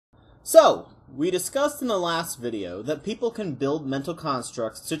So, we discussed in the last video that people can build mental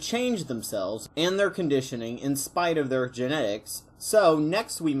constructs to change themselves and their conditioning in spite of their genetics. So,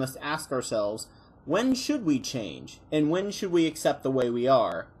 next we must ask ourselves, when should we change, and when should we accept the way we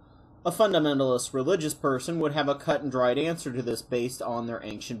are? A fundamentalist religious person would have a cut-and-dried answer to this based on their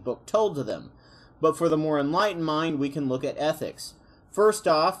ancient book told to them. But for the more enlightened mind, we can look at ethics. First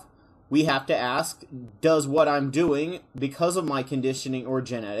off, we have to ask, does what I'm doing, because of my conditioning or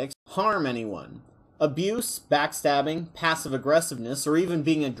genetics, harm anyone? Abuse, backstabbing, passive-aggressiveness, or even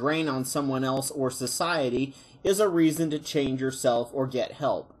being a drain on someone else or society is a reason to change yourself or get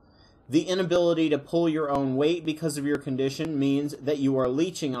help. The inability to pull your own weight because of your condition means that you are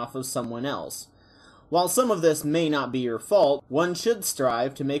leeching off of someone else. While some of this may not be your fault, one should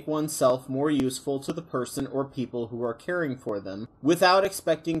strive to make oneself more useful to the person or people who are caring for them, without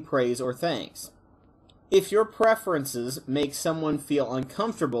expecting praise or thanks. If your preferences make someone feel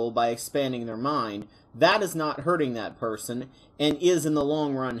uncomfortable by expanding their mind, that is not hurting that person, and is in the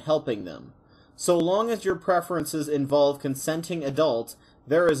long run helping them. So long as your preferences involve consenting adults,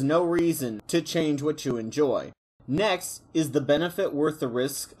 there is no reason to change what you enjoy. Next, is the benefit worth the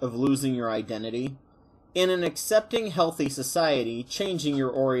risk of losing your identity? In an accepting, healthy society, changing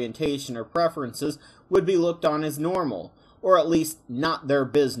your orientation or preferences would be looked on as normal, or at least not their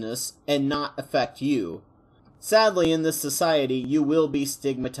business, and not affect you. Sadly, in this society, you will be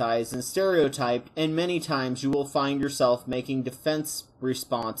stigmatized and stereotyped, and many times you will find yourself making defense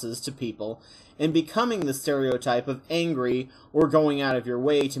responses to people, and becoming the stereotype of angry or going out of your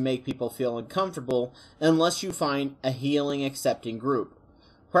way to make people feel uncomfortable, unless you find a healing, accepting group.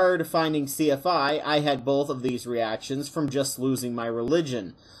 Prior to finding CFI, I had both of these reactions from just losing my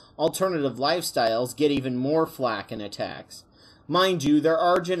religion. Alternative lifestyles get even more flack and attacks. Mind you, there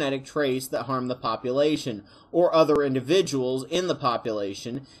are genetic traits that harm the population, or other individuals in the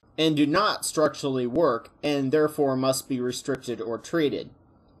population, and do not structurally work, and therefore must be restricted or treated.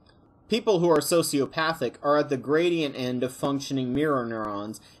 People who are sociopathic are at the gradient end of functioning mirror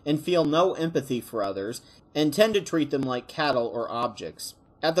neurons, and feel no empathy for others, and tend to treat them like cattle or objects.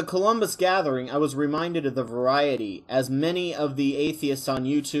 At the Columbus gathering, I was reminded of the variety, as many of the atheists on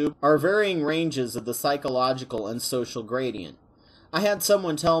YouTube are varying ranges of the psychological and social gradient. I had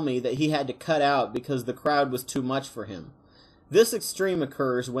someone tell me that he had to cut out because the crowd was too much for him. This extreme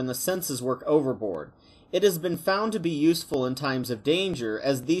occurs when the senses work overboard. It has been found to be useful in times of danger,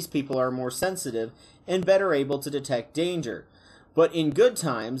 as these people are more sensitive and better able to detect danger. But in good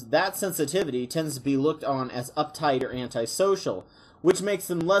times, that sensitivity tends to be looked on as uptight or antisocial, which makes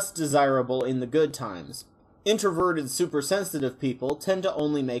them less desirable in the good times. Introverted, supersensitive people tend to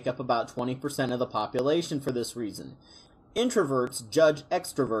only make up about 20% of the population for this reason. Introverts judge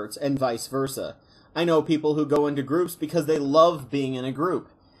extroverts and vice versa. I know people who go into groups because they love being in a group.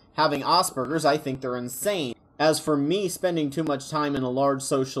 Having Asperger's, I think they're insane. As for me, spending too much time in a large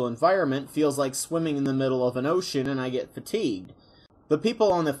social environment feels like swimming in the middle of an ocean and I get fatigued. The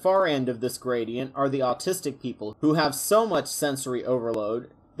people on the far end of this gradient are the autistic people, who have so much sensory overload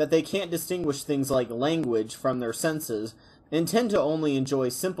that they can't distinguish things like language from their senses, and tend to only enjoy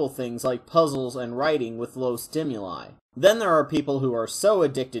simple things like puzzles and writing with low stimuli. Then there are people who are so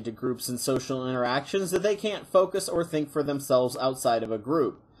addicted to groups and social interactions that they can't focus or think for themselves outside of a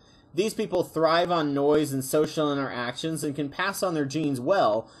group. These people thrive on noise and social interactions and can pass on their genes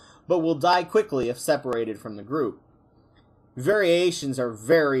well, but will die quickly if separated from the group. Variations are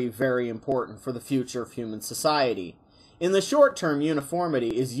very, very important for the future of human society. In the short term,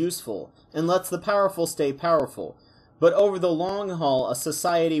 uniformity is useful and lets the powerful stay powerful, but over the long haul, a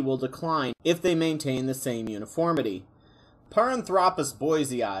society will decline if they maintain the same uniformity. Paranthropus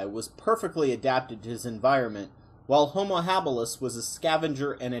boisei was perfectly adapted to his environment, while Homo habilis was a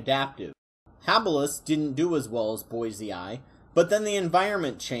scavenger and adaptive. Habilis didn't do as well as boisei, but then the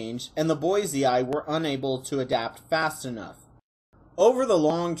environment changed, and the boisei were unable to adapt fast enough. Over the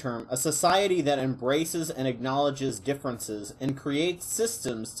long term, a society that embraces and acknowledges differences and creates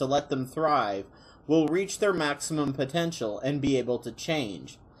systems to let them thrive will reach their maximum potential and be able to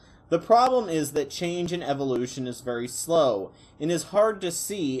change. The problem is that change in evolution is very slow and is hard to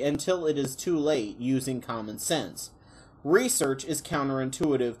see until it is too late using common sense. Research is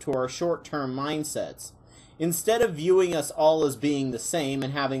counterintuitive to our short-term mindsets. Instead of viewing us all as being the same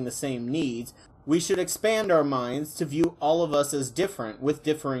and having the same needs, we should expand our minds to view all of us as different with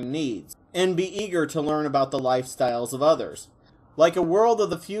differing needs, and be eager to learn about the lifestyles of others. Like a world of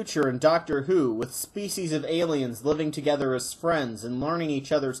the future in Doctor Who, with species of aliens living together as friends and learning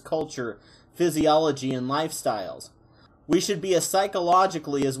each other's culture, physiology, and lifestyles. We should be a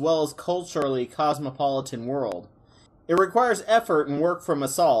psychologically as well as culturally cosmopolitan world. It requires effort and work from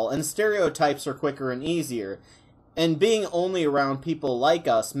us all, and stereotypes are quicker and easier. And being only around people like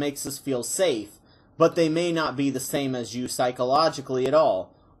us makes us feel safe, but they may not be the same as you psychologically at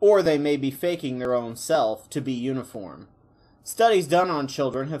all, or they may be faking their own self to be uniform. Studies done on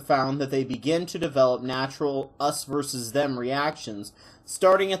children have found that they begin to develop natural us versus them reactions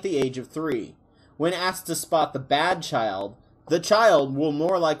starting at the age of 3. When asked to spot the bad child, the child will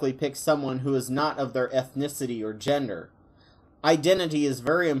more likely pick someone who is not of their ethnicity or gender. Identity is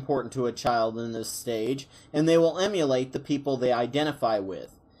very important to a child in this stage, and they will emulate the people they identify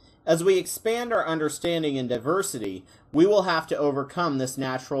with. As we expand our understanding in diversity, we will have to overcome this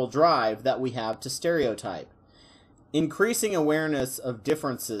natural drive that we have to stereotype. Increasing awareness of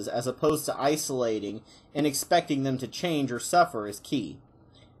differences as opposed to isolating and expecting them to change or suffer is key.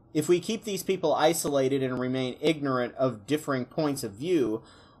 If we keep these people isolated and remain ignorant of differing points of view,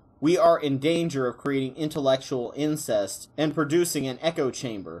 we are in danger of creating intellectual incest and producing an echo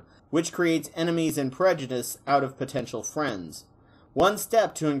chamber, which creates enemies and prejudice out of potential friends. One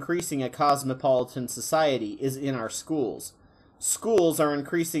step to increasing a cosmopolitan society is in our schools. Schools are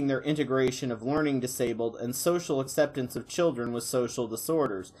increasing their integration of learning disabled and social acceptance of children with social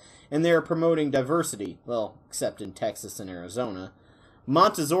disorders, and they are promoting diversity, well, except in Texas and Arizona.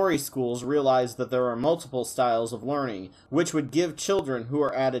 Montessori schools realize that there are multiple styles of learning, which would give children who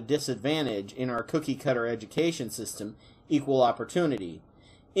are at a disadvantage in our cookie-cutter education system equal opportunity.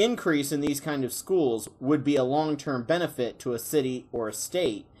 Increase in these kind of schools would be a long-term benefit to a city or a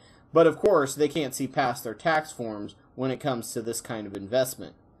state, but of course they can't see past their tax forms when it comes to this kind of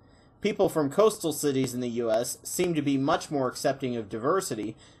investment. People from coastal cities in the U.S. seem to be much more accepting of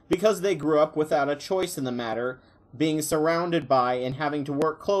diversity because they grew up without a choice in the matter, being surrounded by and having to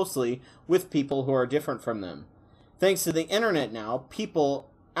work closely with people who are different from them. Thanks to the internet now, people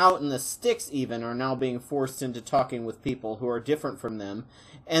out in the sticks even are now being forced into talking with people who are different from them,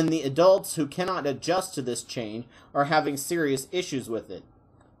 and the adults who cannot adjust to this change are having serious issues with it.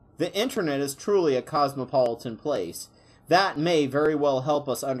 The internet is truly a cosmopolitan place. That may very well help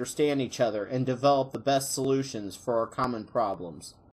us understand each other and develop the best solutions for our common problems.